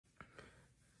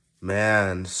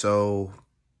Man, so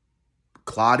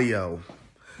Claudio,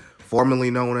 formerly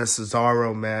known as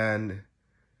Cesaro, man,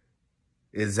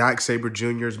 is Zack Sabre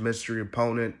Jr.'s mystery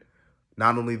opponent.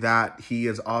 Not only that, he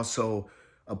is also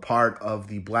a part of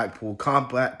the Blackpool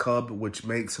Combat Club, which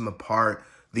makes him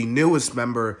the newest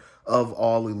member of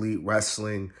All Elite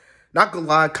Wrestling. Not gonna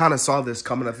lie, I kind of saw this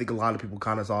coming. I think a lot of people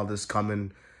kind of saw this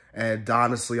coming. And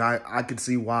honestly, I could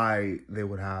see why they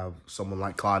would have someone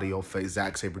like Claudio face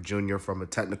Zack Sabre Jr. from a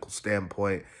technical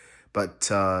standpoint. But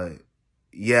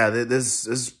yeah, this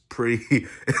is pretty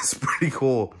it's pretty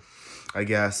cool, I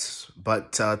guess.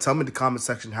 But tell me in the comment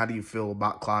section, how do you feel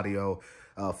about Claudio,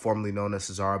 formerly known as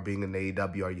Cesaro, being in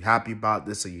AEW? Are you happy about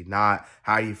this? Are you not?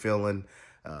 How are you feeling?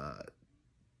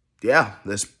 Yeah,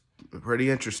 that's pretty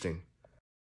interesting.